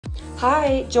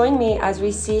Hi, join me as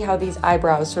we see how these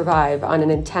eyebrows survive on an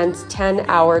intense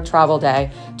 10-hour travel day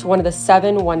to one of the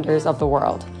 7 wonders of the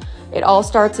world. It all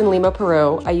starts in Lima,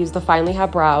 Peru. I used the Finely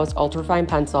Have Brows ultrafine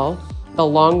pencil, the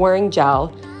Longwearing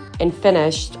gel, and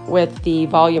finished with the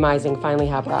Volumizing Finely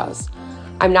Have Brows.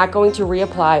 I'm not going to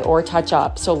reapply or touch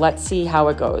up, so let's see how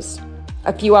it goes.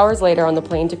 A few hours later on the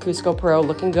plane to Cusco, Peru,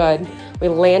 looking good. We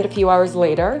land a few hours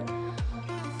later.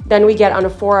 Then we get on a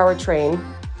 4-hour train.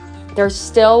 They're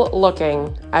still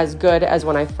looking as good as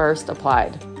when I first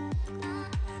applied.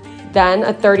 Then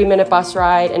a 30-minute bus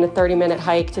ride and a 30-minute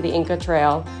hike to the Inca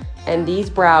Trail, and these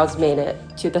brows made it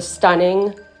to the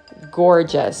stunning,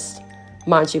 gorgeous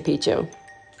Machu Picchu.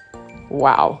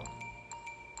 Wow.